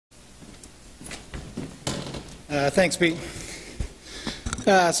Thanks, Pete.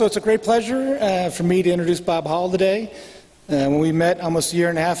 So it's a great pleasure for me to introduce Bob Hall today. When we met almost a year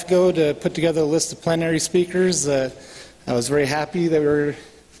and a half ago to put together a list of plenary speakers, I was very happy that we were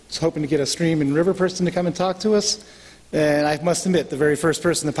hoping to get a stream and river person to come and talk to us. And I must admit, the very first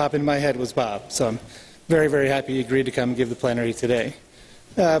person that popped into my head was Bob. So I'm very, very happy he agreed to come and give the plenary today.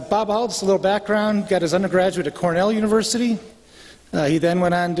 Bob Hall, just a little background, got his undergraduate at Cornell University. He then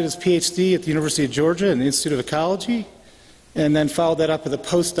went on and did his PhD at the University of Georgia in the Institute of Ecology, and then followed that up with a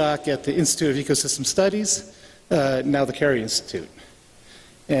postdoc at the Institute of Ecosystem Studies, now the Carey Institute.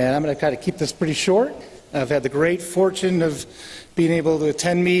 And I'm going to kind of keep this pretty short. I've had the great fortune of being able to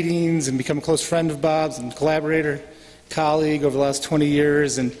attend meetings and become a close friend of Bob's and collaborator, colleague over the last 20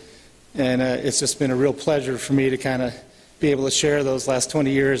 years, and it's just been a real pleasure for me to kind of be able to share those last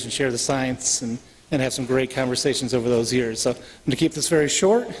 20 years and share the science and have some great conversations over those years. So I'm going to keep this very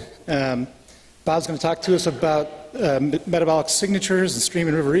short. Bob's going to talk to us about metabolic signatures and stream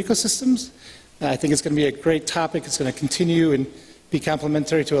and river ecosystems. I think it's going to be a great topic. It's going to continue and be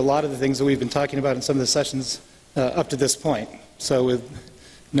complementary to a lot of the things that we've been talking about in some of the sessions up to this point. So with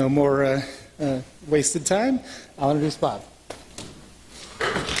no more wasted time, I'll introduce Bob.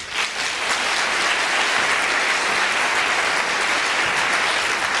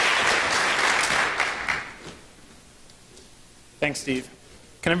 Thanks, Steve.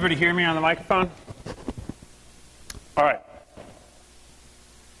 Can everybody hear me on the microphone? All right.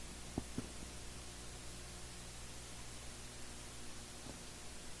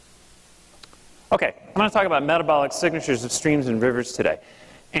 Okay, I'm going to talk about metabolic signatures of streams and rivers today,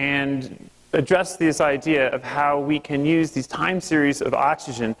 and address this idea of how we can use these time series of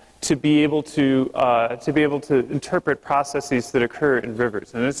oxygen to be able to interpret processes that occur in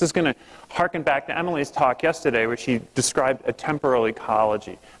rivers. And this is going to harken back to Emily's talk yesterday, where she described a temporal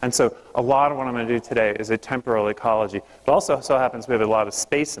ecology. And so a lot of what I'm going to do today is a temporal ecology. It also so happens we have a lot of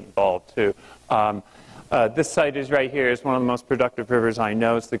space involved too. This site is right here. It's one of the most productive rivers I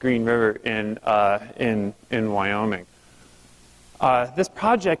know. It's the Green River in Wyoming. This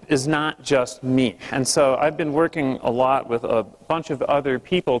project is not just me, and so I've been working a lot with a bunch of other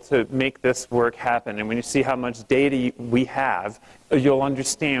people to make this work happen. And when you see how much data we have, you'll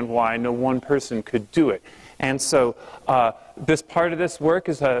understand why no one person could do it. And so this part of this work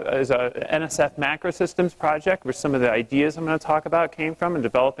is a NSF macrosystems project, where some of the ideas I'm going to talk about came from in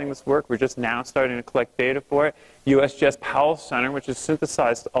developing this work. We're just now starting to collect data for it. USGS Powell Center, which has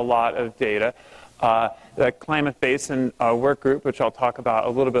synthesized a lot of data. The Klamath Basin work group, which I'll talk about a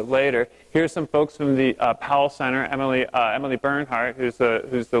little bit later. Here's some folks from the Powell Center: Emily Bernhardt, who's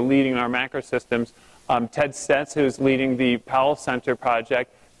the leading our macrosystems; Ted Stetz, who's leading the Powell Center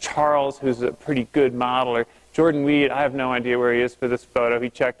project; Charles, who's a pretty good modeler; Jordan Weed, I have no idea where he is for this photo. He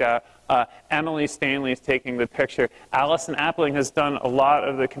checked out. Emily Stanley is taking the picture. Allison Appling has done a lot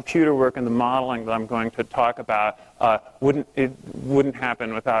of the computer work and the modeling that I'm going to talk about. It wouldn't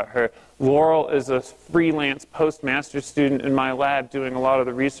happen without her. Laurel is a freelance postmaster student in my lab doing a lot of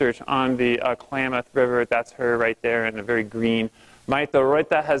the research on the Klamath River. That's her right there in a very green. Maita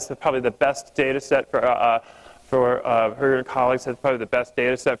Roita has probably the best data set for her colleagues have probably the best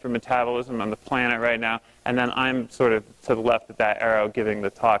data set for metabolism on the planet right now. And then I'm sort of to the left of that arrow giving the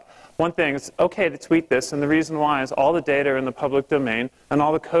talk. One thing, it's okay to tweet this, and the reason why is all the data are in the public domain, and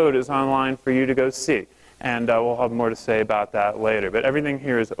all the code is online for you to go see. And we'll have more to say about that later. But everything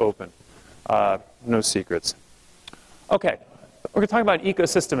here is open. No secrets. Okay. We're going to talk about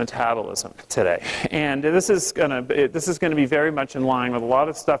ecosystem metabolism today, and this is going to be very much in line with a lot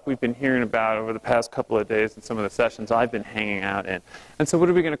of stuff we've been hearing about over the past couple of days in some of the sessions I've been hanging out in. And so, what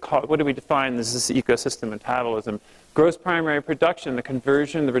are we going to call? What do we define as this ecosystem metabolism? Gross primary production, the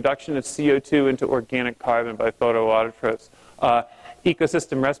conversion, the reduction of CO2 into organic carbon by photoautotrophs.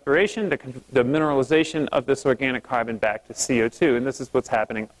 Ecosystem respiration, the mineralization of this organic carbon back to CO2, and this is what's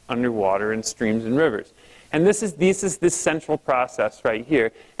happening underwater in streams and rivers. And this is this central process right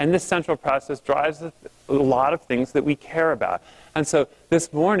here. And this central process drives a lot of things that we care about. And so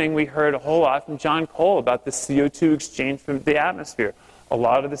this morning we heard a whole lot from John Cole about the CO2 exchange from the atmosphere. A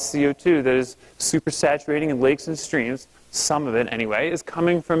lot of the CO2 that is supersaturating in lakes and streams, some of it anyway, is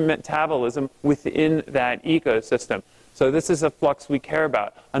coming from metabolism within that ecosystem. So this is a flux we care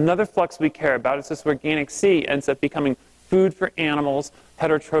about. Another flux we care about is this organic sea ends up becoming food for animals,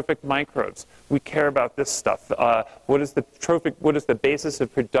 heterotrophic microbes. We care about this stuff. What is the basis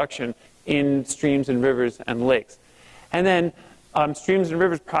of production in streams and rivers and lakes? And then streams and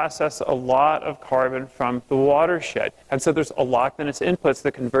rivers process a lot of carbon from the watershed. And so there's allogenous inputs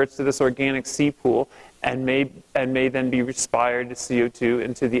that converts to this organic sea pool and may then be respired to CO2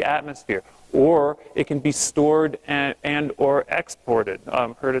 into the atmosphere. Or it can be stored and or exported.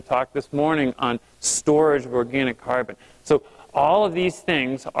 Heard a talk this morning on storage of organic carbon. So all of these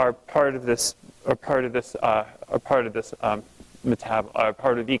things are part of ecosystem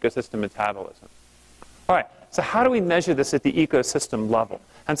metabolism. All right. So how do we measure this at the ecosystem level?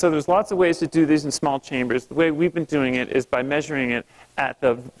 And so there's lots of ways to do these in small chambers. The way we've been doing it is by measuring it at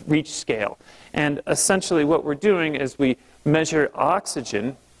the reach scale. And essentially what we're doing is we measure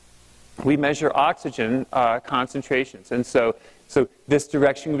oxygen. We measure oxygen concentrations. And so this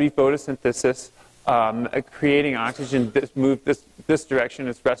direction would be photosynthesis, creating oxygen. This direction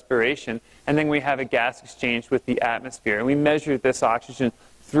is respiration. And then we have a gas exchange with the atmosphere. And we measure this oxygen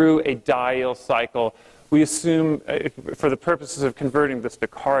through a diel cycle. We assume, for the purposes of converting this to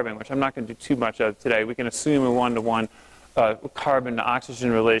carbon, which I'm not going to do too much of today, we can assume a one-to-one carbon to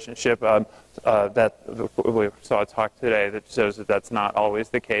oxygen relationship that we saw a talk today that shows that that's not always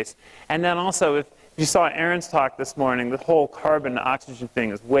the case. And then also, if you saw Aaron's talk this morning, the whole carbon to oxygen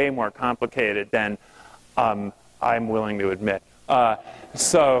thing is way more complicated than I'm willing to admit.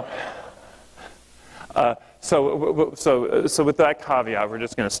 So with that caveat, we're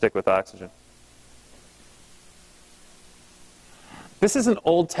just going to stick with oxygen. This is an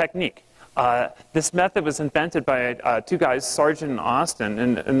old technique. This method was invented by two guys, Sargent and Austin,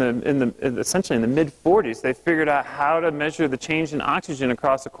 essentially in the mid-40s. They figured out how to measure the change in oxygen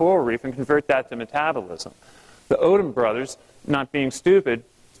across a coral reef and convert that to metabolism. The Odom brothers, not being stupid,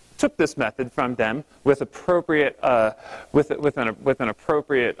 took this method from them with appropriate, with an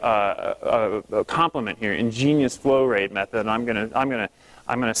appropriate complement here, ingenious flow rate method. And I'm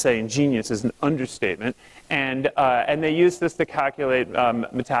gonna say ingenious is an understatement. And they used this to calculate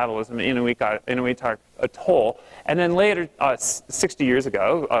metabolism in Inuit Atoll. And then later, 60 years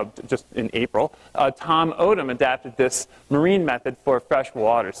ago, just in April, Tom Odom adapted this marine method for fresh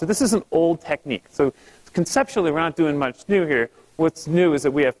water. So this is an old technique. So conceptually, we're not doing much new here. What's new is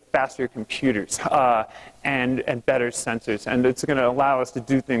that we have faster computers and better sensors, and it's going to allow us to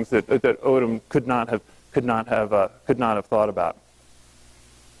do things that Odom could not have thought about.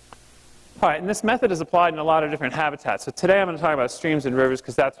 All right, and this method is applied in a lot of different habitats. So today I'm going to talk about streams and rivers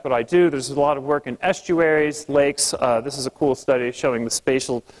because that's what I do. There's a lot of work in estuaries, lakes. This is a cool study showing the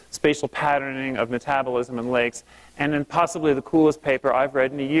spatial patterning of metabolism in lakes. And then possibly the coolest paper I've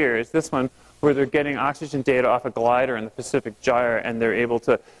read in a year is this one, where they're getting oxygen data off a glider in the Pacific Gyre, and they're able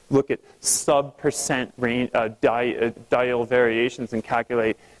to look at sub-percent diel variations and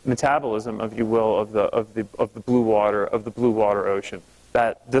calculate metabolism, if you will, of the blue water ocean.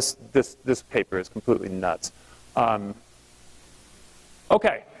 This paper is completely nuts.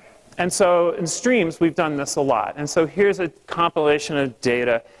 Okay, and so in streams we've done this a lot, and so here's a compilation of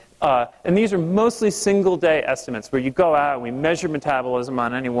data. And these are mostly single-day estimates where you go out and we measure metabolism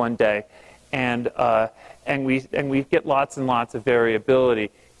on any one day. And we get lots and lots of variability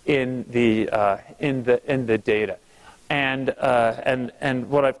in the data. And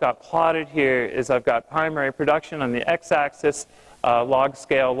what I've got plotted here is I've got primary production on the x-axis, log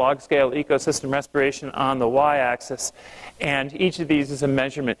scale ecosystem respiration on the y-axis, and each of these is a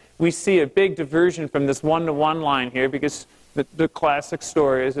measurement. We see a big diversion from this one-to-one line here because the classic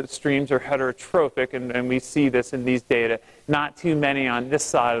story is that streams are heterotrophic, and we see this in these data. Not too many on this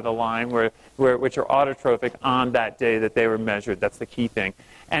side of the line, which are autotrophic on that day that they were measured. That's the key thing.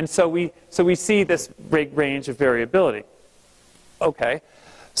 And so we see this big range of variability. Okay,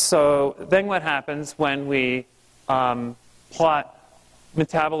 so then what happens when we plot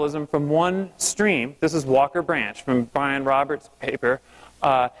metabolism from one stream? This is Walker Branch from Brian Roberts' paper,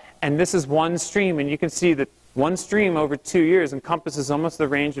 and this is one stream, and you can see that one stream over 2 years encompasses almost the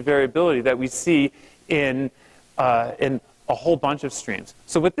range of variability that we see in a whole bunch of streams.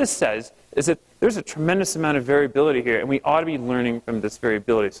 So what this says is that there's a tremendous amount of variability here, and we ought to be learning from this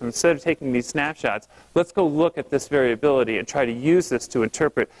variability. So instead of taking these snapshots, let's go look at this variability and try to use this to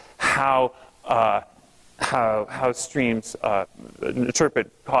interpret how streams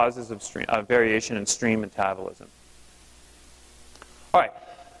interpret causes of variation in stream metabolism. All right.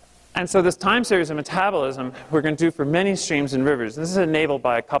 And so this time series of metabolism we're going to do for many streams and rivers. And this is enabled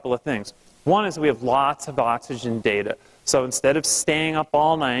by a couple of things. One is we have lots of oxygen data. So instead of staying up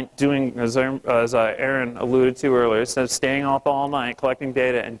all night doing, as Aaron alluded to earlier, instead of staying up all night collecting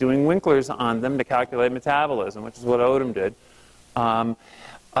data and doing Winklers on them to calculate metabolism, which is what Odom did,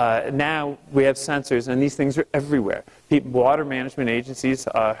 Now we have sensors, and these things are everywhere. Water management agencies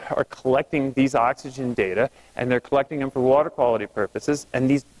are collecting these oxygen data, and they're collecting them for water quality purposes. And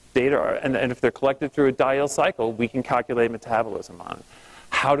these data are, and if they're collected through a diel cycle, we can calculate metabolism on it.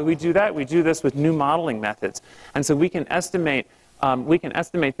 How do we do that? We do this with new modeling methods. And so we can estimate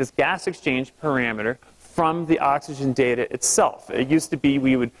this gas exchange parameter from the oxygen data itself. It used to be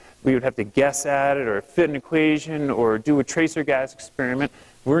we would have to guess at it or fit an equation or do a tracer gas experiment.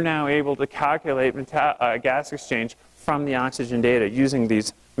 We're now able to calculate gas exchange from the oxygen data using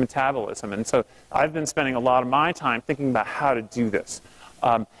these metabolism. And so I've been spending a lot of my time thinking about how to do this.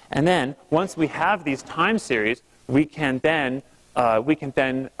 And then once we have these time series, we can then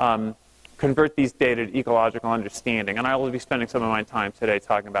convert these data to ecological understanding. And I will be spending some of my time today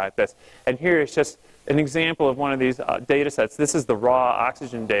talking about this. And here is just an example of one of these data sets. This is the raw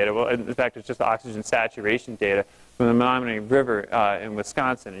oxygen data. Well, in fact, it's just oxygen saturation data from the Menominee River in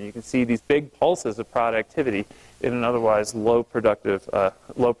Wisconsin. And you can see these big pulses of productivity in an otherwise low productive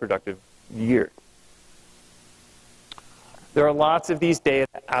year. There are lots of these data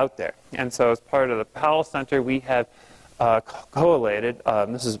out there. And so as part of the Powell Center, we have collated,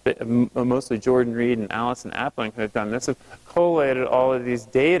 this is mostly Jordan Reed and Allison Appling who have done this, have collated all of these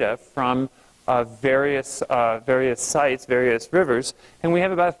data from various sites, various rivers, and we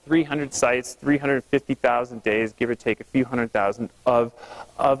have about 300 sites, 350,000 days, give or take a few 100,000 of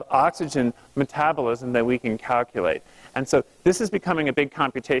oxygen metabolism that we can calculate. And so this is becoming a big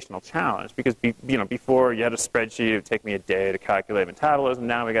computational challenge because before you had a spreadsheet, it would take me a day to calculate metabolism.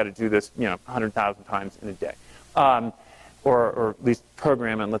 Now we got to do this 100,000 times in a day. Or at least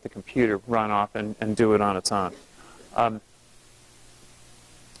program and let the computer run off and do it on its own. And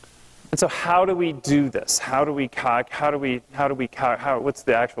so how do we do this? What's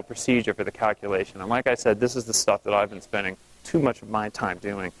the actual procedure for the calculation? And like I said, this is the stuff that I've been spending too much of my time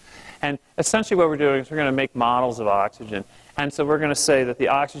doing. And essentially what we're doing is we're going to make models of oxygen. And so we're going to say that the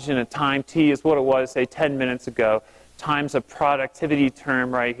oxygen at time t is what it was, say, 10 minutes ago, times a productivity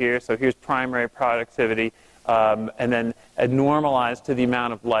term right here. So here's primary productivity. And then normalized to the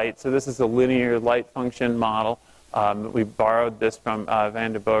amount of light. So this is a linear light function model. We borrowed this from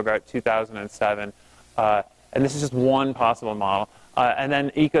Van de Bogart, 2007. And this is just one possible model. And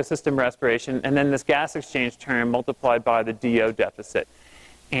then ecosystem respiration. And then this gas exchange term multiplied by the DO deficit.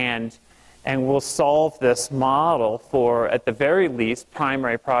 And we'll solve this model for, at the very least,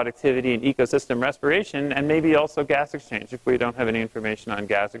 primary productivity and ecosystem respiration, and maybe also gas exchange if we don't have any information on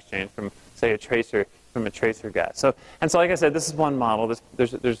gas exchange from, say, a tracer gas. So like I said, this is one model.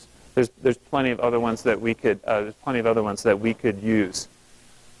 There's plenty of other ones that we could use.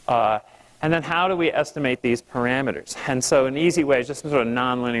 And then how do we estimate these parameters? And so an easy way is just sort of a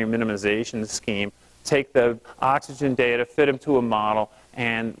nonlinear minimization scheme. Take the oxygen data, fit them to a model,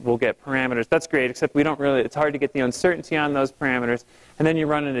 and we'll get parameters. That's great, except we don't really, it's hard to get the uncertainty on those parameters, and then you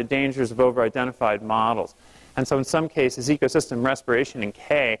run into dangers of over-identified models. And so in some cases, ecosystem respiration and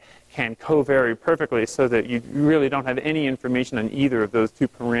K can covary perfectly so that you really don't have any information on either of those two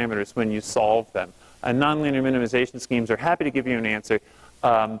parameters when you solve them. Nonlinear minimization schemes are happy to give you an answer,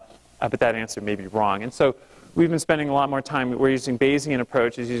 but that answer may be wrong. And so we've been spending a lot more time, we're using Bayesian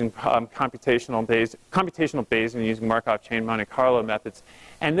approaches, using computational Bayesian, using Markov chain Monte Carlo methods.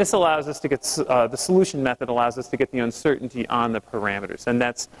 And this allows us to get, the solution method allows us to get the uncertainty on the parameters.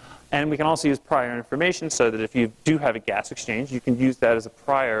 And we can also use prior information so that if you do have a gas exchange, you can use that as a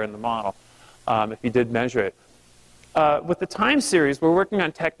prior in the model if you did measure it. With the time series, we're working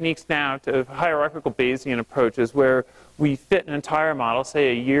on techniques now to hierarchical Bayesian approaches where we fit an entire model,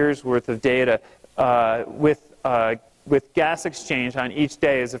 say a year's worth of data, with gas exchange on each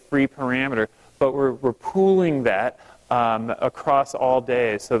day as a free parameter, but we're pooling that across all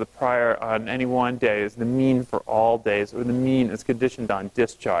days. So the prior on any one day is the mean for all days, or the mean is conditioned on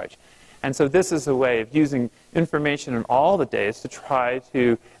discharge. And so this is a way of using information on all the days to try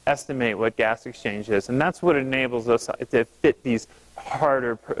to estimate what gas exchange is. And that's what enables us to fit these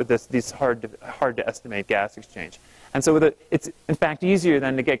hard to estimate gas exchange. And so it's, in fact, easier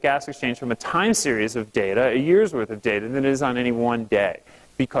then to get gas exchange from a time series of data, a year's worth of data, than it is on any one day,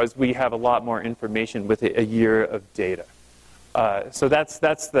 because we have a lot more information with a year of data. So that's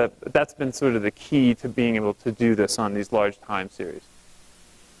been sort of the key to being able to do this on these large time series.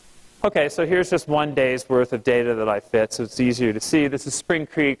 Okay, so here's just one day's worth of data that I fit, so it's easier to see. This is Spring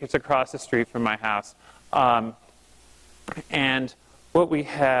Creek. It's across the street from my house. And what we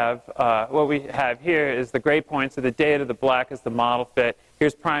have here is the gray points of the data. The black is the model fit.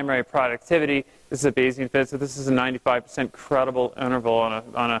 Here's primary productivity. This is a Bayesian fit. So this is a 95% credible interval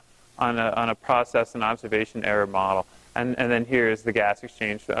on a process and observation error model. and then here is the gas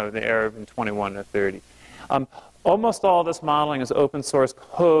exchange of the era in 21 to 30. Almost all this modeling is open source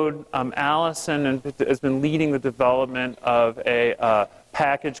code. Allison has been leading the development of a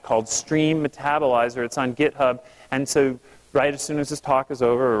package called Stream Metabolizer. It's on GitHub. And so right as soon as this talk is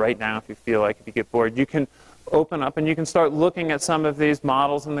over, or right now if you feel like, if you get bored, you can open up and you can start looking at some of these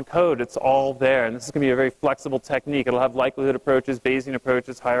models in the code. It's all there. And this is going to be a very flexible technique. It'll have likelihood approaches, Bayesian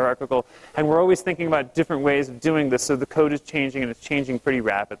approaches, hierarchical. And we're always thinking about different ways of doing this. So the code is changing, and it's changing pretty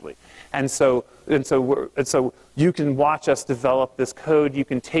rapidly. And so you can watch us develop this code. You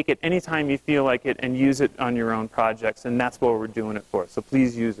can take it anytime you feel like it and use it on your own projects. And that's what we're doing it for. So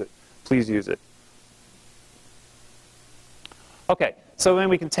please use it. Please use it. OK, so then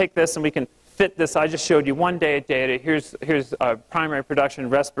we can take this and we can fit this. I just showed you 1 day of data. Here's primary production,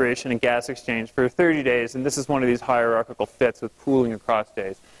 respiration, and gas exchange for 30 days. And this is one of these hierarchical fits with pooling across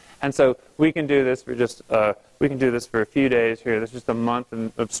days. And so we can do this for just we can do this for a few days here. This is just a month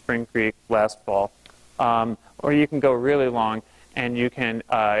of Spring Creek last fall. Or you can go really long, and you can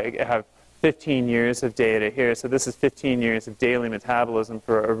have 15 years of data here. So this is 15 years of daily metabolism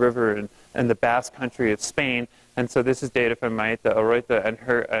for a river in the Basque Country of Spain. And so this is data from Maite Oroita and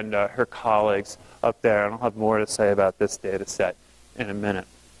her colleagues up there. And I'll have more to say about this data set in a minute.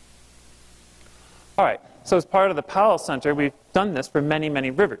 All right. So as part of the Powell Center, we've done this for many, many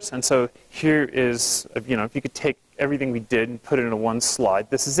rivers. And so here is, if you could take everything we did and put it into one slide,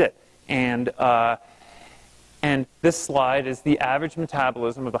 this is it. And this slide is the average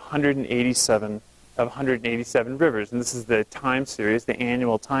metabolism of 187 rivers. And this is the time series, the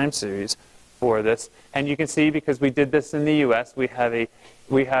annual time series for this. And you can see, because we did this in the US, we have a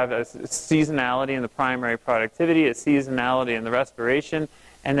seasonality in the primary productivity, a seasonality in the respiration,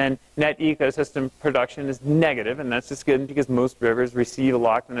 and then net ecosystem production is negative, and that's just good because most rivers receive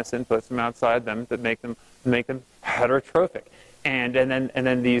allogenous inputs from outside them that make them heterotrophic. And then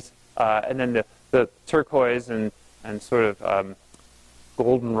the turquoise and sort of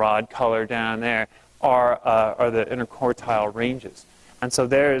goldenrod color down there are the interquartile ranges. And so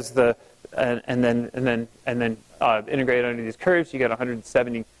there's the and then integrate under these curves, you get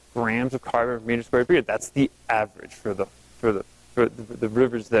 170 grams of carbon per meter squared per year. That's the average for the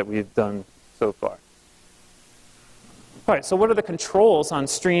rivers that we've done so far. All right, so what are the controls on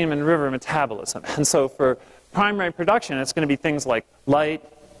stream and river metabolism? And so for primary production, it's going to be things like light,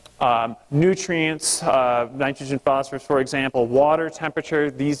 nutrients, nitrogen, phosphorus, for example, water temperature.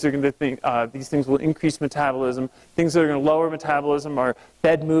 These are going to these things will increase metabolism. Things that are going to lower metabolism are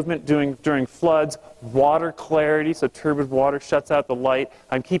bed movement during floods, water clarity, so turbid water shuts out the light.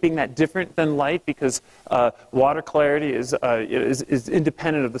 I'm keeping that different than light because water clarity is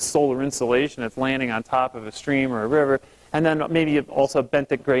independent of the solar insolation that's landing on top of a stream or a river, and then maybe also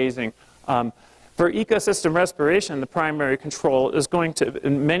benthic grazing. For ecosystem respiration, the primary control is going to,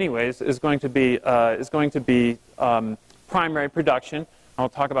 in many ways, is going to be primary production. I'll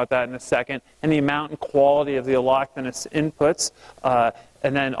talk about that in a second, and the amount and quality of the allogenous inputs,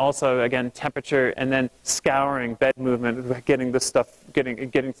 and then also again temperature, and then scouring, bed movement, getting this stuff,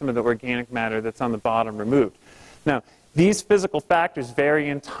 getting some of the organic matter that's on the bottom removed. Now, these physical factors vary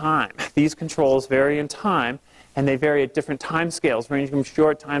in time. These controls vary in time. And they vary at different time scales, ranging from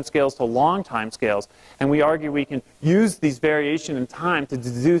short time scales to long time scales. And we argue we can use these variation in time to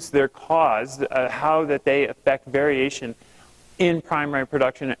deduce their cause, how that they affect variation in primary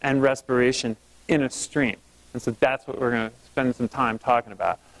production and respiration in a stream. And so that's what we're going to spend some time talking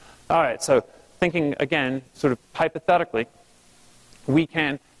about. All right, so thinking again, sort of hypothetically, we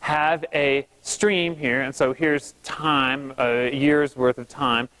can have a stream here. And so here's time, a year's worth of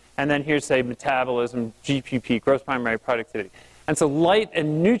time. And then here's, say, metabolism, GPP, gross primary productivity. And so light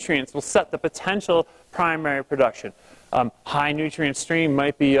and nutrients will set the potential primary production. High nutrient stream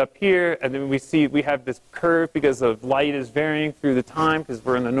might be up here, and then we have this curve because the light is varying through the time because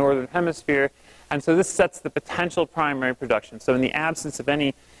we're in the northern hemisphere. And so this sets the potential primary production. So in the absence of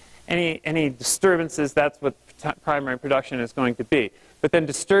any disturbances, that's what primary production is going to be. But then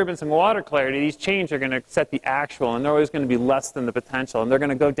disturbance and water clarity, these changes are going to set the actual, and they're always going to be less than the potential. And they're going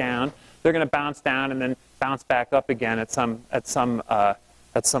to go down, they're going to bounce down, and then bounce back up again at some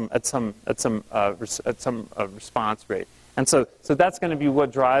response rate. And so that's going to be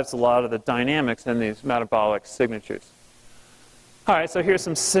what drives a lot of the dynamics in these metabolic signatures. All right, so here's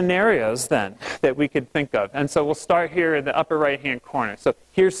some scenarios then that we could think of. And so we'll start here in the upper right-hand corner. So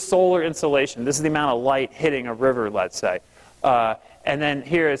here's solar insolation. This is the amount of light hitting a river, let's say. And then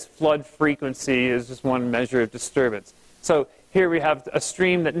here is flood frequency is just one measure of disturbance. So here we have a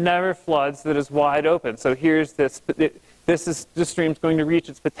stream that never floods that is wide open. So here's this. this stream's going to reach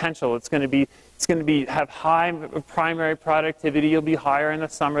its potential. It's going to have high primary productivity. It'll be higher in the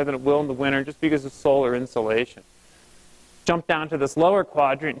summer than it will in the winter just because of solar insolation. Jump down to this lower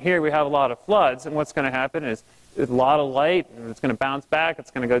quadrant. Here we have a lot of floods, and what's going to happen is a lot of light, and it's going to bounce back,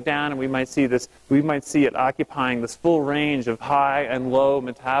 it's going to go down, and we might see it occupying this full range of high and low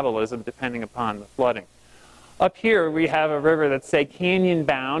metabolism depending upon the flooding. Up here we have a river that's, say, canyon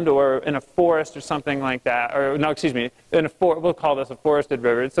bound or in a forest or something like that, or no, excuse me, we'll call this a forested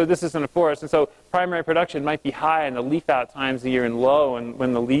river. So this is in a forest, and so primary production might be high in the leaf out times of the year and low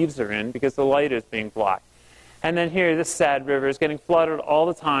when the leaves are in because the light is being blocked. And then here, this sad river is getting flooded all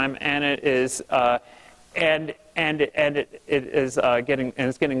the time, and it is it's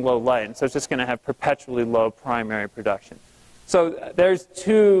getting low light, and so it's just going to have perpetually low primary production. So there's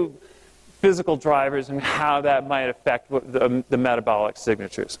two physical drivers and how that might affect the metabolic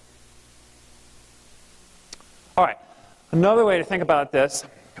signatures. All right, another way to think about this.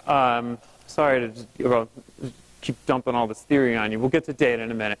 Sorry to keep dumping all this theory on you. We'll get to data in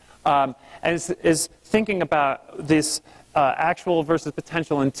a minute. Is thinking about this actual versus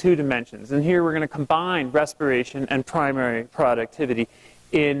potential in two dimensions. And here we're going to combine respiration and primary productivity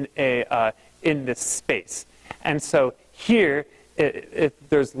in this space. And so here, if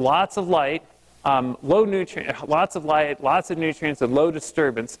there's lots of light, lots of light, lots of nutrients, and low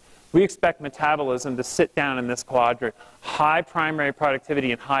disturbance, we expect metabolism to sit down in this quadrant, high primary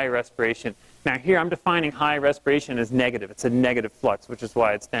productivity and high respiration. Now here I'm defining high respiration as negative. It's a negative flux, which is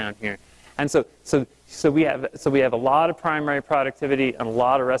why it's down here. And so we have a lot of primary productivity and a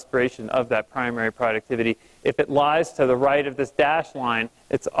lot of respiration of that primary productivity. If it lies to the right of this dashed line,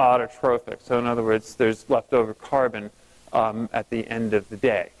 it's autotrophic. So in other words, there's leftover carbon at the end of the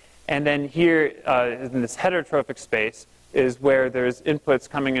day. And then here in this heterotrophic space is where there's inputs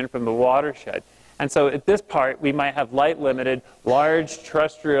coming in from the watershed. And so at this part, we might have light-limited, large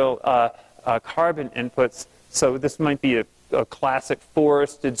terrestrial carbon inputs. So this might be a classic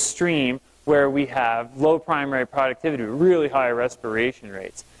forested stream where we have low primary productivity, really high respiration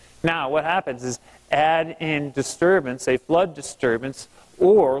rates. Now, what happens is add in disturbance, say flood disturbance,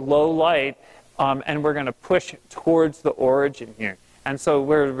 or low light, and we're going to push towards the origin here. And so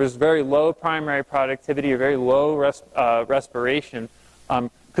where there's very low primary productivity or very low respiration,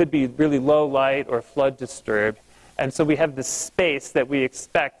 could be really low light or flood disturbed. And so we have this space that we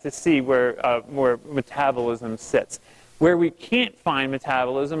expect to see where metabolism sits. Where we can't find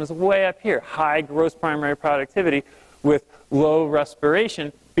metabolism is way up here, high gross primary productivity with low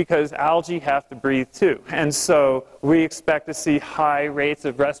respiration, because algae have to breathe too. And so we expect to see high rates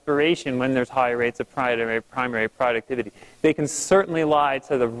of respiration when there's high rates of primary productivity. They can certainly lie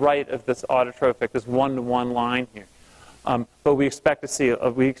to the right of this autotrophic, this one-to-one line here. But we expect to see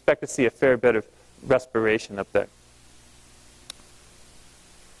a fair bit of respiration up there.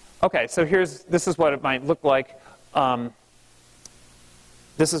 Okay, so this is what it might look like.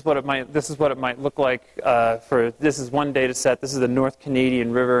 This is what it might look like this is one data set. This is the North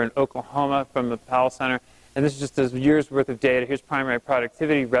Canadian River in Oklahoma from the Powell Center. And this is just a year's worth of data. Here's primary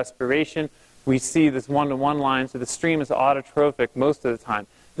productivity, respiration. We see this one-to-one line, so the stream is autotrophic most of the time.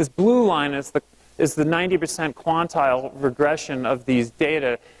 This blue line is the 90% quantile regression of these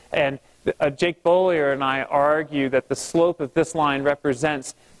data. And Jake Bollier and I argue that the slope of this line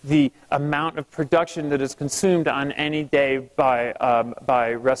represents the amount of production that is consumed on any day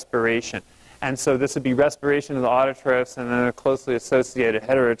by respiration. And so this would be respiration of the autotrophs and then the closely associated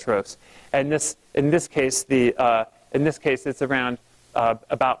heterotrophs. And in this case, it's around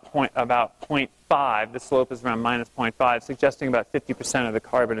about 0.5. The slope is around minus 0.5, suggesting about 50% of the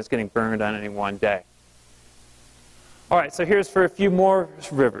carbon is getting burned on any one day. All right, so here's for a few more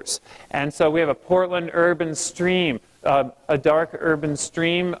rivers. And so we have a Portland urban stream, a dark urban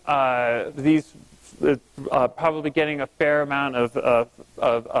stream. These probably getting a fair amount of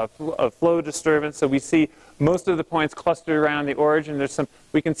flow disturbance. So we see most of the points clustered around the origin.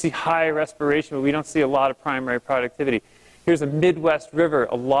 We can see high respiration, but we don't see a lot of primary productivity. Here's a Midwest river,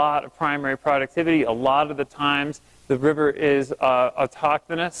 a lot of primary productivity. A lot of the times the river is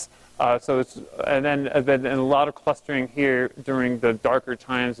autochthonous. And then a lot of clustering here during the darker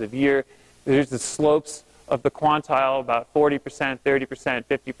times of year. There's the slopes of the quantile, about 40%, 30%,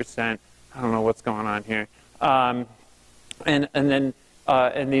 50%. I don't know what's going on here. And then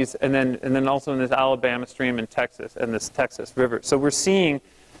also in this Alabama stream in Texas and this Texas river. So we're seeing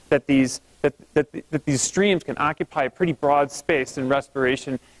that these streams can occupy a pretty broad space in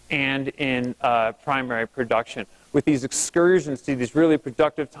respiration and in primary production, with these excursions to these really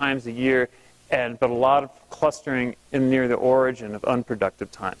productive times a year, but a lot of clustering near the origin of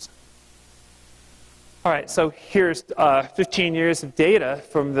unproductive times. All right, so here's 15 years of data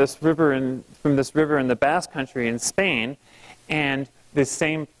from this river in the Basque Country in Spain, and the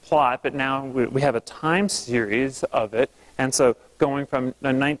same plot, but now we have a time series of it. And so going from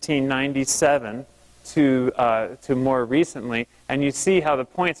 1997 to more recently, and you see how the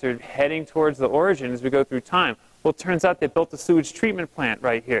points are heading towards the origin as we go through time. Well, it turns out they built a sewage treatment plant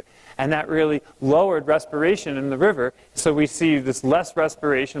right here, and that really lowered respiration in the river. So we see this less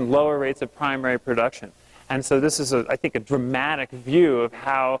respiration, lower rates of primary production. And so this is, I think, a dramatic view of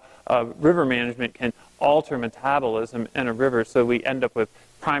how river management can alter metabolism in a river. So we end up with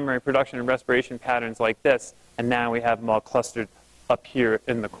primary production and respiration patterns like this, and now we have them all clustered up here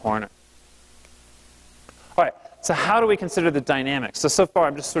in the corner. All right, so how do we consider the dynamics? So far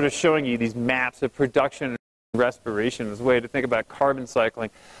I'm just sort of showing you these maps of production and respiration as a way to think about carbon cycling.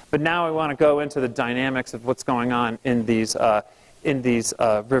 But now I want to go into the dynamics of what's going on in these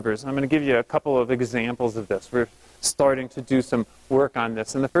rivers. I'm going to give you a couple of examples of this. We're starting to do some work on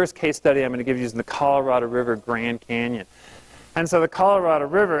this. And the first case study I'm going to give you is in the Colorado River Grand Canyon. And so the Colorado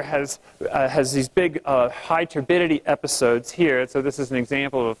River has these big high turbidity episodes here. So this is an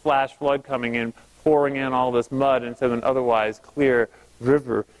example of a flash flood coming in, pouring in all this mud into an otherwise clear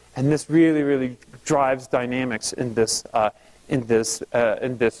river. And this really, really drives dynamics in this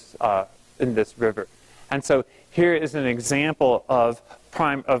river. And so here is an example of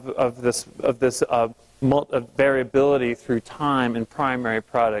variability through time in primary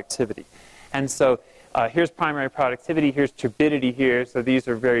productivity. And so here's primary productivity, here's turbidity here. So these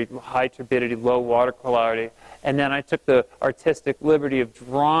are very high turbidity, low water quality. And then I took the artistic liberty of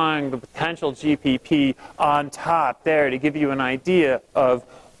drawing the potential GPP on top there to give you an idea of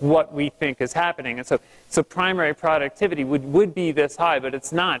what we think is happening. And so primary productivity would be this high, but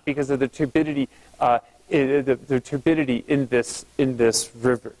it's not because of the turbidity, the turbidity in this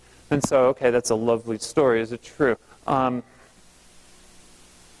river. And so, okay, that's a lovely story. Is it true? And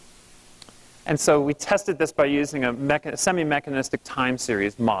so we tested this by using a semi-mechanistic time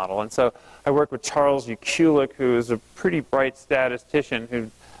series model. And so I worked with Charles Ukulik, who is a pretty bright statistician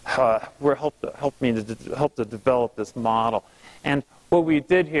who helped to develop this model. And what we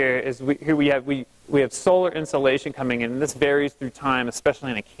did here is we have solar insolation coming in, and this varies through time,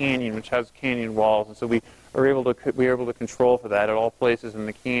 especially in a canyon, which has canyon walls. And so we were able to control for that at all places in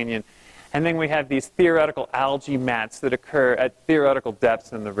the canyon. And then we have these theoretical algae mats that occur at theoretical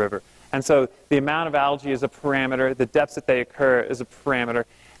depths in the river. And so the amount of algae is a parameter, the depths that they occur is a parameter,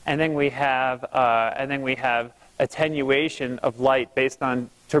 and then we have attenuation of light based on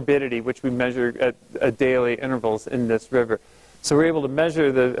turbidity, which we measure at daily intervals in this river. So we're able to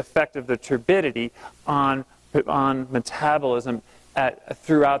measure the effect of the turbidity on metabolism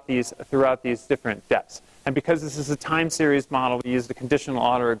throughout these different depths. And because this is a time series model, we used a conditional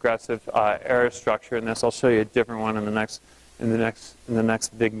autoregressive error structure, and this I'll show you a different one in the next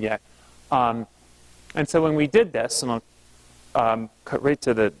vignette. And so when we did this, and I'll cut right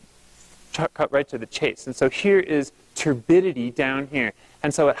to the chase. And so here is turbidity down here.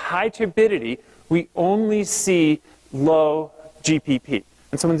 And so at high turbidity, we only see low GPP.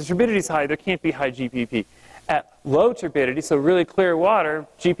 And so when the turbidity is high, there can't be high GPP. At low turbidity, so really clear water,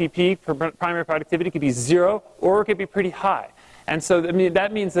 GPP, primary productivity, could be 0, or it could be pretty high. And so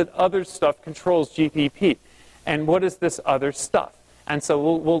that means that other stuff controls GPP. And what is this other stuff? And so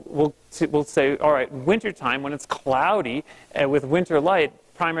we'll say, all right, wintertime, when it's cloudy with winter light,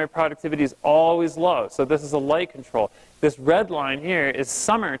 primary productivity is always low. So this is a light control. This red line here is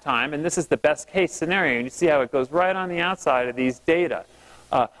summertime, and this is the best case scenario. And you see how it goes right on the outside of these data.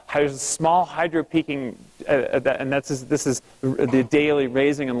 There's a small hydro peaking, and this is the daily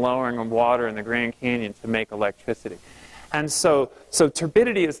raising and lowering of water in the Grand Canyon to make electricity. And so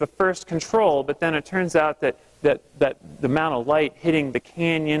turbidity is the first control, but then it turns out that the amount of light hitting the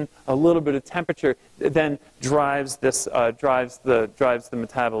canyon, a little bit of temperature, then drives the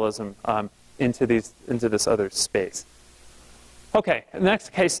metabolism into this other space. Okay, the next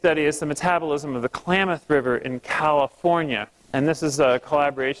case study is the metabolism of the Klamath River in California. And this is a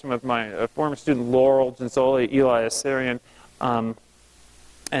collaboration with my former student Laurel Gensoli, Eli Asarian.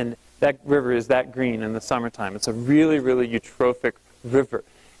 And that river is that green in the summertime. It's a really, really eutrophic river.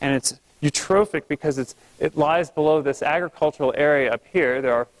 And it's eutrophic because it lies below this agricultural area up here.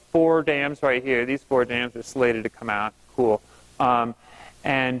 There are 4 dams right here. These 4 dams are slated to come out. Cool.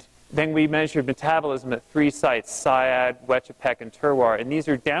 And then we measured metabolism at 3 sites, Syad, Wetchepec, and Terroir. And these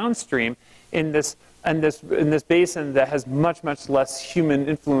are downstream in this basin that has much, much less human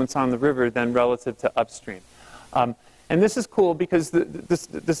influence on the river than relative to upstream. And this is cool because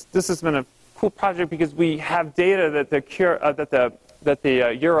this has been a cool project because we have data that the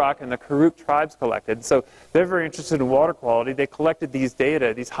Yurok and the Karuk tribes collected. So they're very interested in water quality. They collected these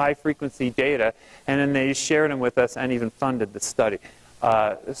data, these high-frequency data, and then they shared them with us and even funded the study.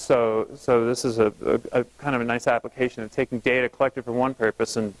 So this is a kind of a nice application of taking data collected for one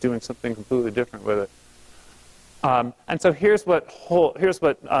purpose and doing something completely different with it. And so here's what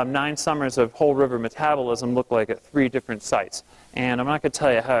 9 summers of whole river metabolism look like at 3 different sites. And I'm not going to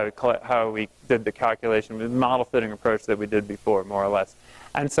tell you how we did the calculation with the model fitting approach that we did before, more or less.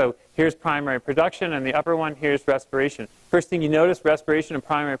 And so here's primary production, and the upper one, here's respiration. First thing you notice, respiration and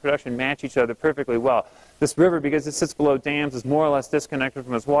primary production match each other perfectly well. This river, because it sits below dams, is more or less disconnected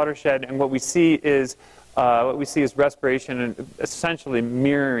from its watershed, and what we see is respiration and essentially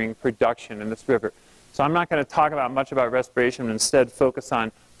mirroring production in this river. So I'm not going to talk much about respiration, and instead focus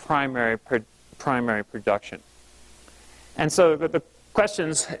on primary production. And so the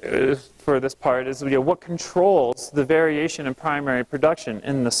questions for this part is, what controls the variation in primary production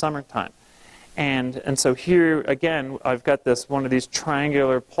in the summertime? And so here, again, I've got one of these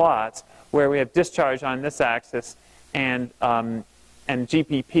triangular plots where we have discharge on this axis and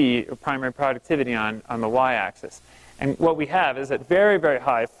GPP, or primary productivity, on the y-axis. And what we have is at very, very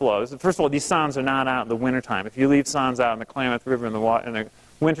high flows. First of all, these sondes are not out in the wintertime. If you leave sondes out in the Klamath River in the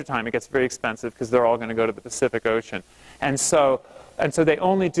wintertime, it gets very expensive because they're all going to go to the Pacific Ocean. And so they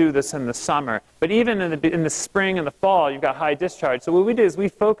only do this in the summer. But even in the spring and the fall, you've got high discharge. So what we did is we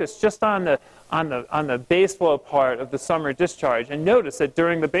focused just on the base flow part of the summer discharge, and notice that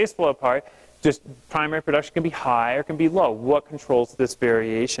during the base flow part, just primary production can be high or can be low. What controls this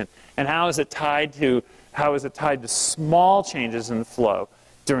variation? And how is it tied to small changes in flow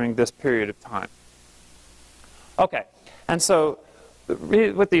during this period of time? Okay, and so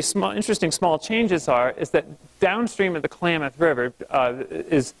what these interesting small changes are is that downstream of the Klamath River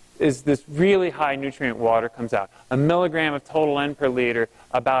is this really high nutrient water comes out. 1 milligram of total N per liter,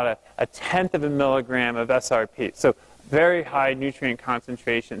 about a tenth of a milligram of SRP. So very high nutrient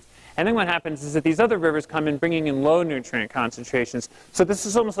concentrations. And then what happens is that these other rivers come in bringing in low nutrient concentrations. So this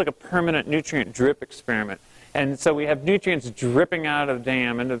is almost like a permanent nutrient drip experiment. And so we have nutrients dripping out of the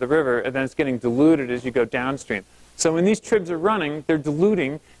dam into the river, and then it's getting diluted as you go downstream. So when these tribs are running, they're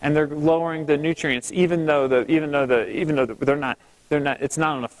diluting and they're lowering the nutrients, even though they're not. It's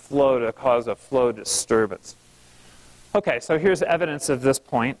not on a flow to cause a flow disturbance. Okay, so here's evidence of this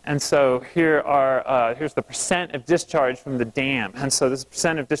point, and so here's the percent of discharge from the dam, and so this is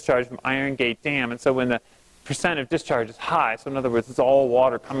percent of discharge from Iron Gate Dam, and so when the percent of discharge is high, so in other words, it's all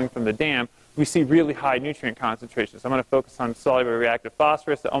water coming from the dam, we see really high nutrient concentrations. I'm going to focus on soluble reactive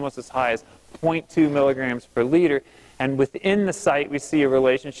phosphorus, almost as high as 0.2 milligrams per liter, and within the site we see a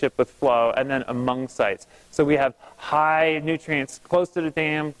relationship with flow, and then among sites. So we have high nutrients close to the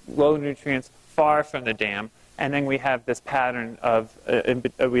dam, low nutrients far from the dam. And then we have this pattern of,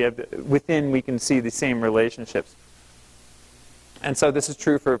 within we can see the same relationships. And so this is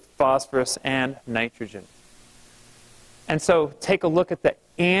true for phosphorus and nitrogen. And so take a look at the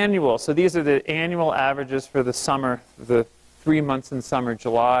annual. So these are the annual averages for the summer, the 3 months in summer,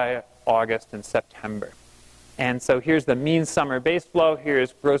 July, August, and September. And so here's the mean summer base flow.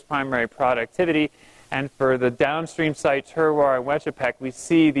 Here's gross primary productivity. And for the downstream sites, Terroir and Wetchepec, we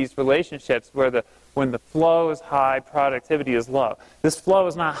see these relationships where when the flow is high, productivity is low. This flow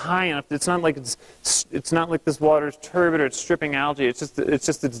is not high enough. It's not like this water is turbid or it's stripping algae. It's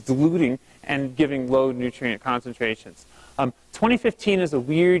diluting and giving low nutrient concentrations. 2015 is a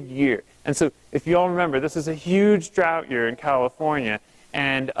weird year, and so if you all remember, this is a huge drought year in California,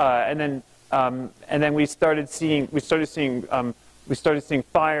 and then we started seeing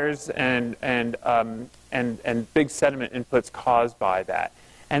fires and big sediment inputs caused by that.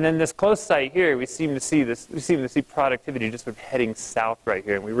 And then this close site here, we seem to see productivity just sort of heading south right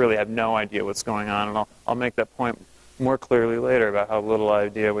here, and we really have no idea what's going on. And I'll make that point more clearly later about how little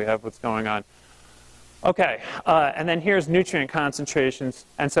idea we have what's going on. Okay, and then here's nutrient concentrations,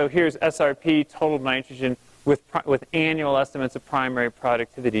 and so here's SRP, total nitrogen, with annual estimates of primary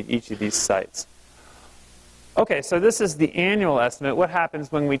productivity at each of these sites. Okay, so this is the annual estimate. What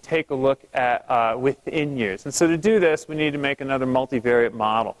happens when we take a look at within years? And so to do this, we need to make another multivariate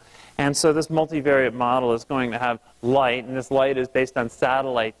model. And so this multivariate model is going to have light, and this light is based on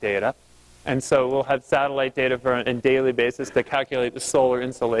satellite data. And so we'll have satellite data on a daily basis to calculate the solar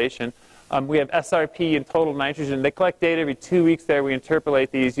insolation. We have SRP and total nitrogen. They collect data every 2 weeks there. We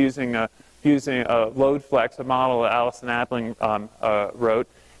interpolate these using a load flex, a model that Alison Appling wrote.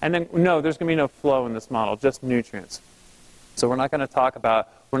 And then, no, there's going to be no flow in this model, just nutrients. So we're not going to talk about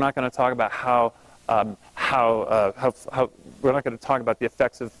we're not going to talk about the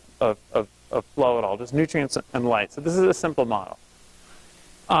effects of flow at all, just nutrients and light. So this is a simple model.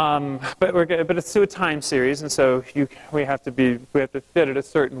 But it's to a time series, and so we have to fit it a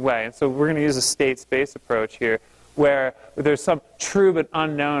certain way. And so we're going to use a state-space approach here, where there's some true but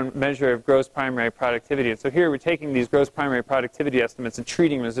unknown measure of gross primary productivity. And so here we're taking these gross primary productivity estimates and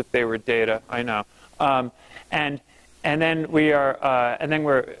treating them as if they were data. I know, and then we are,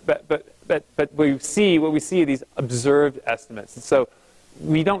 but we see what we see are these observed estimates. And so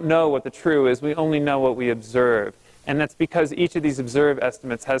we don't know what the true is. We only know what we observe. And that's because each of these observed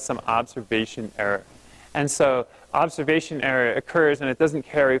estimates has some observation error. And so observation error occurs and it doesn't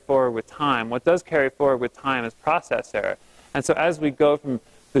carry forward with time. What does carry forward with time is process error. And so as we go from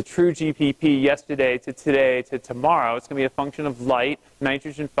the true GPP yesterday to today to tomorrow, it's going to be a function of light,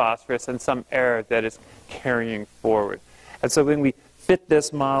 nitrogen, phosphorus, and some error that is carrying forward. And so when we fit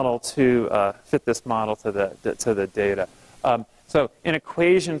this model to the data. So in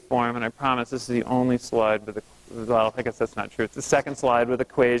equation form, and I promise this is the only slide with well, I guess that's not true. It's the second slide with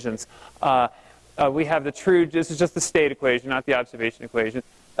equations. We have the true, this is just the state equation, not the observation equation.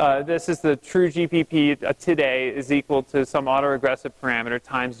 This is the true GPP today is equal to some autoregressive parameter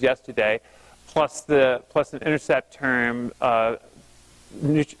times yesterday, plus an intercept term,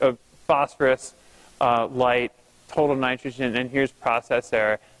 phosphorus, light, total nitrogen, and here's process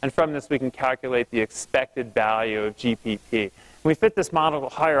error. And from this, we can calculate the expected value of GPP. We fit this model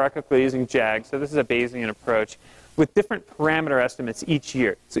hierarchically using JAG, so this is a Bayesian approach, with different parameter estimates each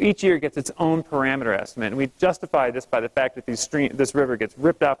year. So each year gets its own parameter estimate, and we justify this by the fact that this river gets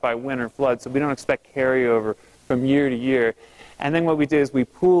ripped out by winter flood, so we don't expect carryover from year to year. And then what we did is we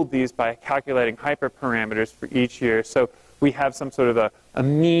pooled these by calculating hyperparameters for each year, so we have some sort of a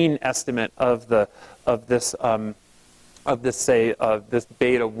mean estimate of this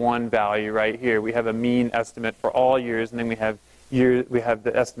beta 1 value right here. We have a mean estimate for all years, and then we have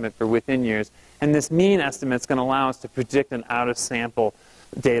the estimate for within years. And this mean estimate is going to allow us to predict an out-of-sample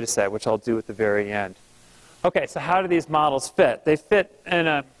data set, which I'll do at the very end. Okay, so how do these models fit? They fit in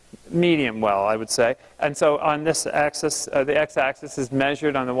a medium well, I would say. And so on this axis, the x-axis is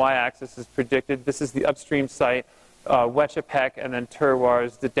measured, on the y-axis is predicted. This is the upstream site, Wetchapec, and then terroir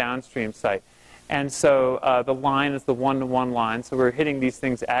is the downstream site. And so the line is the one-to-one line, so we're hitting these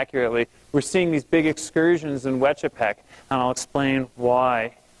things accurately. We're seeing these big excursions in Wetchapec, and I'll explain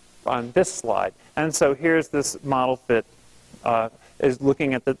why on this slide. And so here's this model fit, is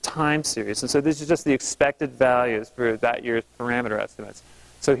looking at the time series. And so this is just the expected values for that year's parameter estimates.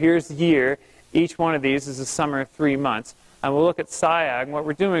 So here's the year. Each one of these is a summer of 3 months. And we'll look at SIAG, and what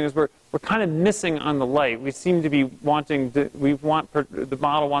we're doing is we're kind of missing on the light. We seem to be wanting the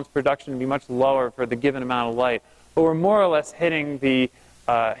model wants production to be much lower for the given amount of light, but we're more or less hitting the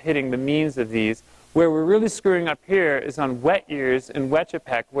means of these. Where we're really screwing up here is on wet years in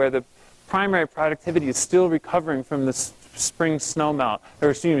Wetchapec, where the primary productivity is still recovering from the spring snowmelt,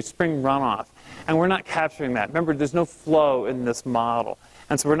 or excuse me, spring runoff, and we're not capturing that. Remember, there's no flow in this model.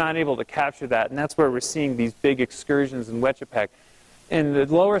 And so we're not able to capture that, and that's where we're seeing these big excursions in Wetchapec. In the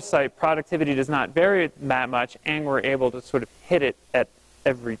lower site, productivity does not vary that much, and we're able to sort of hit it at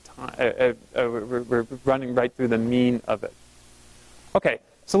every time. We're running right through the mean of it. Okay,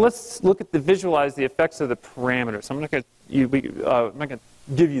 so let's visualize the effects of the parameters. I'm not going to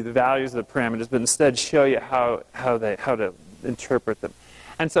give you the values of the parameters, but instead show you how to interpret them.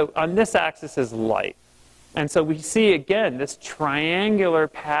 And so on this axis is light. And so we see, again, this triangular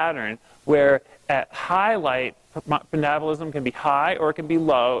pattern where at high light, metabolism can be high or it can be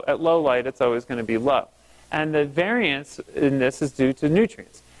low. At low light, it's always going to be low. And the variance in this is due to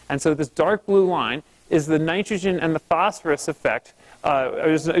nutrients. And so this dark blue line is the nitrogen and the phosphorus effect.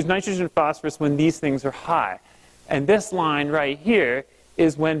 Is nitrogen and phosphorus when these things are high. And this line right here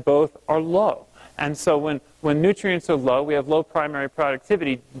is when both are low. And so when nutrients are low, we have low primary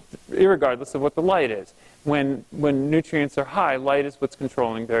productivity, irregardless of what the light is. When nutrients are high, light is what's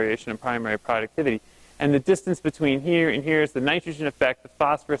controlling variation in primary productivity. And the distance between here and here is the nitrogen effect. The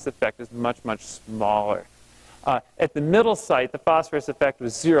phosphorus effect is much, much smaller. At the middle site, the phosphorus effect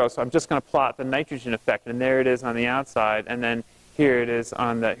was 0, so I'm just going to plot the nitrogen effect, and there it is on the outside, and then here it is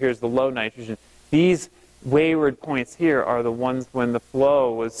here's the low nitrogen. These wayward points here are the ones when the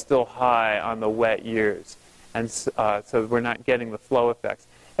flow was still high on the wet years. And so we're not getting the flow effects.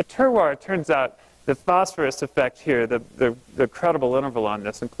 At terroir, it turns out the phosphorus effect here, the credible interval on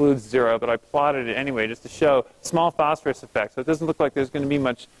this includes 0, but I plotted it anyway just to show small phosphorus effect. So it doesn't look like there's going to be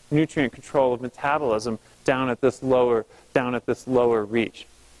much nutrient control of metabolism down at this lower reach.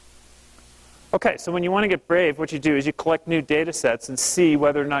 Okay, so when you want to get brave, what you do is you collect new data sets and see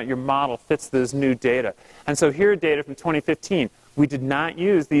whether or not your model fits those new data. And so here are data from 2015. We did not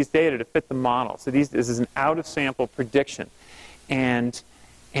use these data to fit the model. So this is an out-of-sample prediction. And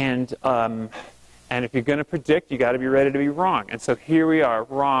And if you're going to predict, you got to be ready to be wrong. And so here we are,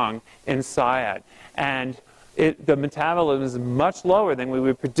 wrong in SIAD. And the metabolism is much lower than we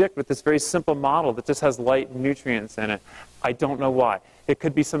would predict with this very simple model that just has light and nutrients in it. I don't know why. It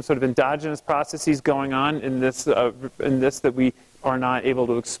could be some sort of endogenous processes going on in this that we are not able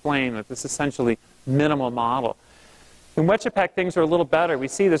to explain with this essentially minimal model. In Wetchepec, things are a little better. We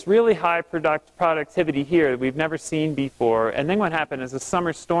see this really high productivity here that we've never seen before. And then what happened is a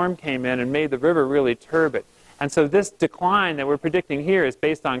summer storm came in and made the river really turbid. And so this decline that we're predicting here is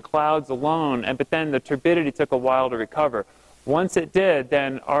based on clouds alone, but then the turbidity took a while to recover. Once it did,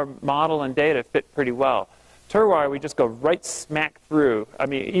 then our model and data fit pretty well. Terroir, we just go right smack through. I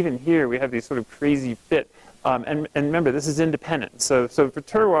mean, even here we have these sort of crazy fit. And remember, this is independent. So for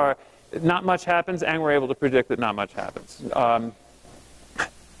terroir, not much happens, and we're able to predict that not much happens,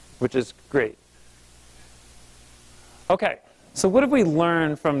 which is great. Okay, so what have we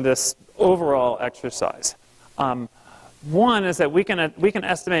learned from this overall exercise? One is that we can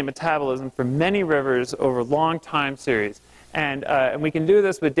estimate metabolism for many rivers over long time series. And we can do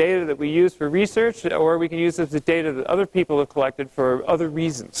this with data that we use for research, or we can use this with data that other people have collected for other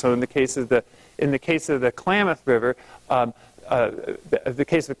reasons. So in the case of the Klamath River,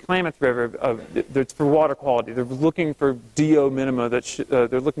 it's for water quality. They're looking for DO minima.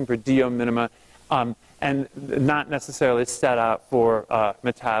 They're looking for DO minima, and not necessarily set out for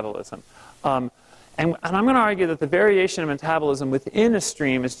metabolism. And I'm going to argue that the variation of metabolism within a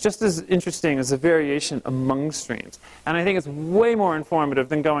stream is just as interesting as the variation among streams. And I think it's way more informative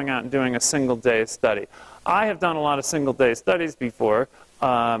than going out and doing a single-day study. I have done a lot of single-day studies before.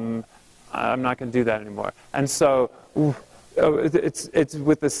 I'm not going to do that anymore. And so it's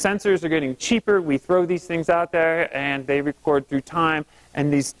with the sensors are getting cheaper. We throw these things out there, and they record through time.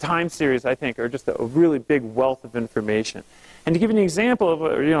 And these time series, I think, are just a really big wealth of information. And to give you an example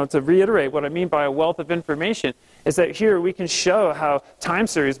of, to reiterate what I mean by a wealth of information, is that here we can show how time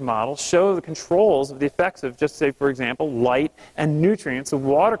series models show the controls of the effects of, just say, for example, light and nutrients of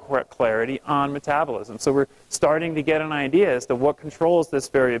water clarity on metabolism. So we're starting to get an idea as to what controls this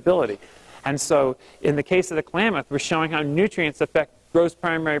variability. And so in the case of the Klamath, we're showing how nutrients affect gross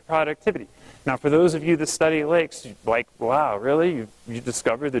primary productivity. Now, for those of you that study lakes, you're like, wow, really? You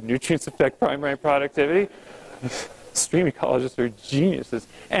discovered that nutrients affect primary productivity? Stream ecologists are geniuses.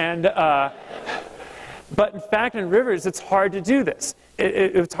 And, but in fact, in rivers, it's hard to do this.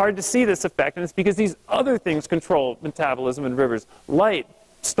 It's hard to see this effect, and it's because these other things control metabolism in rivers. Light,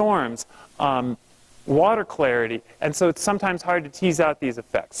 storms, water clarity. And so it's sometimes hard to tease out these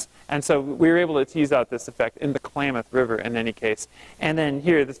effects. And so we were able to tease out this effect in the Klamath River in any case. And then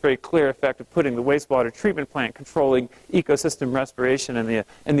here, this very clear effect of putting the wastewater treatment plant controlling ecosystem respiration in the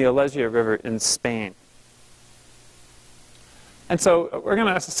Alesia River in Spain. And so we're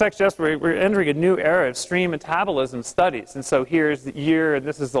going to suggest we're entering a new era of stream metabolism studies. And so here's the year, and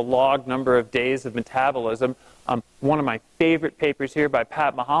this is the log number of days of metabolism. One of my favorite papers here by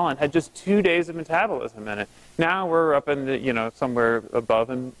Pat Mulholland had just 2 days of metabolism in it. Now we're up in the, somewhere above,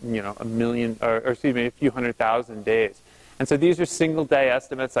 a million, or excuse me, a few 100,000 days. And so these are single-day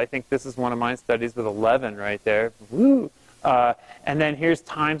estimates. I think this is one of my studies with 11 right there. Woo! And then here's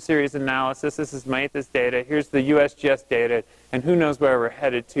time series analysis. This is MITA's data. Here's the USGS data. And who knows where we're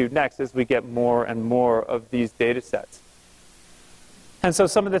headed to next as we get more and more of these data sets. And so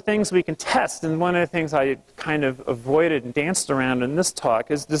some of the things we can test, and one of the things I kind of avoided and danced around in this talk,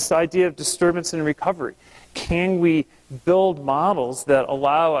 is this idea of disturbance and recovery. Can we build models that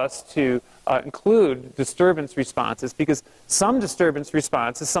allow us to include disturbance responses? Because some disturbance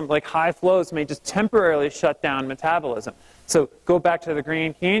responses, something like high flows, may just temporarily shut down metabolism. So go back to the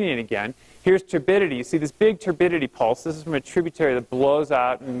Grand Canyon again. Here's turbidity. You see this big turbidity pulse. This is from a tributary that blows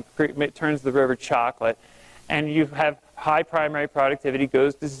out and turns the river chocolate. And you have high primary productivity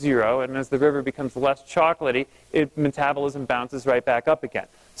goes to 0, and as the river becomes less chocolatey, metabolism bounces right back up again.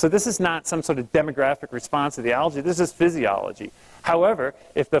 So this is not some sort of demographic response to the algae. This is physiology. However,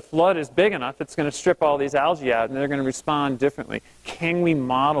 if the flood is big enough, it's going to strip all these algae out, and they're going to respond differently. Can we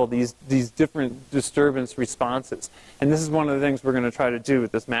model these different disturbance responses? And this is one of the things we're going to try to do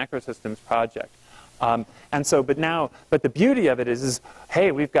with this macrosystems project. But the beauty of it is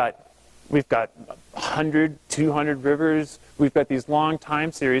hey, we've got 100, 200 rivers. We've got these long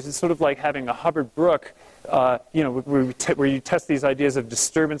time series. It's sort of like having a Hubbard Brook, where you test these ideas of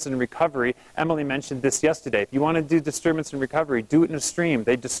disturbance and recovery. Emily mentioned this yesterday. If you want to do disturbance and recovery, do it in a stream.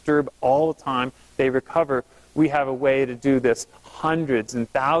 They disturb all the time. They recover. We have a way to do this hundreds and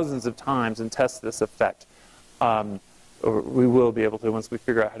thousands of times and test this effect. Or we will be able to once we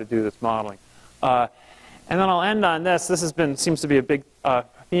figure out how to do this modeling. And then I'll end on this. This seems to be a big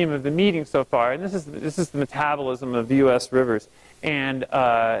theme of the meeting so far, and this is the metabolism of U.S. rivers and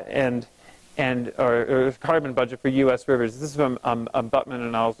or carbon budget for U.S. rivers. This is from Buttman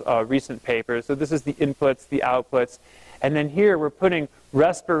and Al's recent paper. So this is the inputs, the outputs, and then here we're putting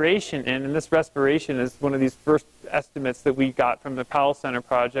respiration in, and this respiration is one of these first estimates that we got from the Powell Center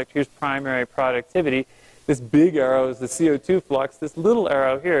project. Here's primary productivity. This big arrow is the CO2 flux. This little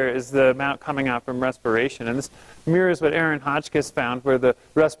arrow here is the amount coming out from respiration. And this mirrors what Aaron Hotchkiss found, where the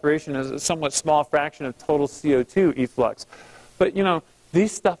respiration is a somewhat small fraction of total CO2 efflux. But, you know,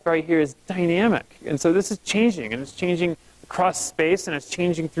 this stuff right here is dynamic. And so this is changing, and it's changing across space, and it's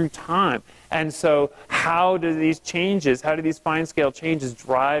changing through time. And so how do these changes, how do these fine-scale changes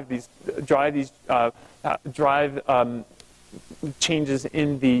drive changes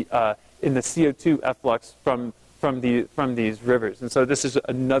in the CO2 efflux from these rivers? And so this is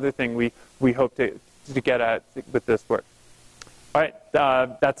another thing we hope to get at with this work. All right,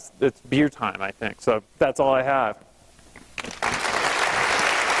 it's beer time, I think. So that's all I have.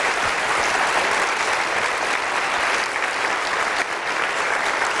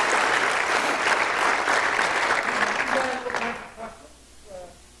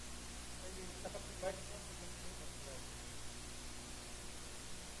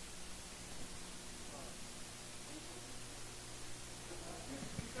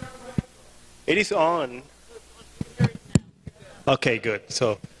 It is on. Okay, good.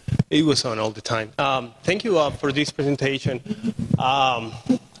 So it was on all the time. Thank you for this presentation.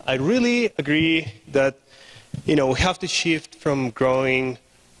 I really agree that, you know, we have to shift from growing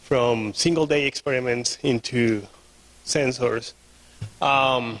from single-day experiments into sensors.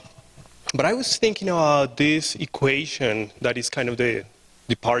 But I was thinking about this equation that is kind of the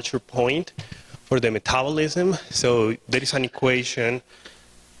departure point for the metabolism. So there is an equation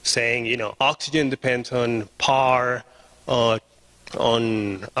saying, you know, oxygen depends on PAR, on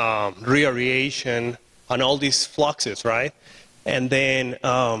reaeration, on all these fluxes, right? And then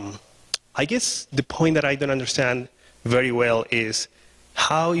I guess the point that I don't understand very well is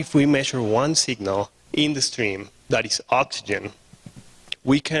how, if we measure one signal in the stream that is oxygen,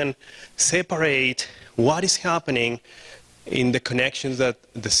 we can separate what is happening in the connections that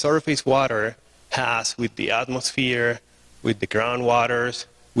the surface water has with the atmosphere, with the groundwaters,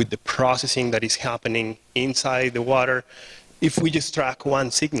 with the processing that is happening inside the water, if we just track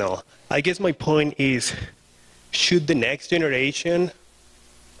one signal. I guess my point is, should the next generation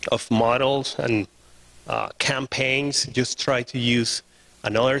of models and campaigns just try to use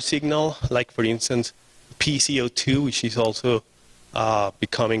another signal, like, for instance, PCO2, which is also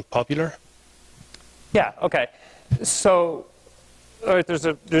becoming popular? Yeah, okay. So all right, there's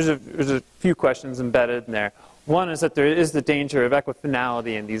a few questions embedded in there. One is that there is the danger of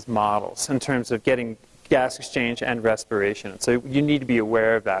equifinality in these models in terms of getting gas exchange and respiration. So you need to be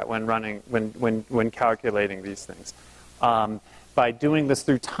aware of that when when calculating these things. By doing this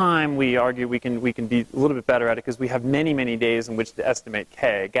through time, we argue we can be a little bit better at it because we have many, many days in which to estimate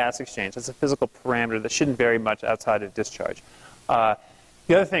K, gas exchange. That's a physical parameter that shouldn't vary much outside of discharge.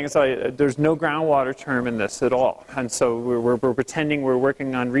 The other thing is there's no groundwater term in this at all. And so we're pretending we're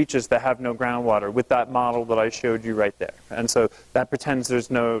working on reaches that have no groundwater with that model that I showed you right there. And so that pretends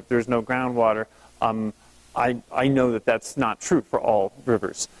there's no groundwater. I know that that's not true for all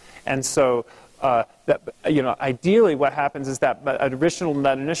rivers. And so ideally what happens is that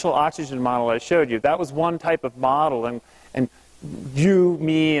initial oxygen model I showed you, that was one type of model. And you,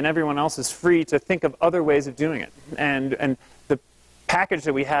 me, and everyone else is free to think of other ways of doing it. And the package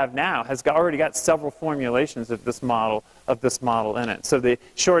that we have now has already got several formulations of this model in it. So the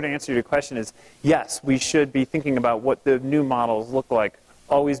short answer to your question is yes, we should be thinking about what the new models look like,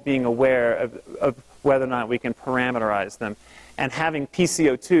 always being aware of whether or not we can parameterize them. And having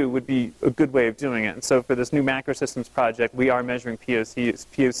PCO2 would be a good way of doing it. And so for this new macrosystems project, we are measuring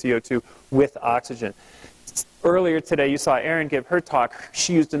PCO2 with oxygen. Earlier today, you saw Erin give her talk.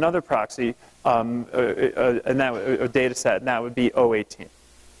 She used another proxy, a data set, and that would be O18.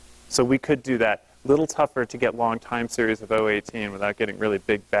 So we could do that. A little tougher to get long time series of O18 without getting really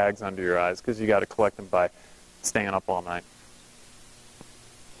big bags under your eyes, because you got to collect them by staying up all night.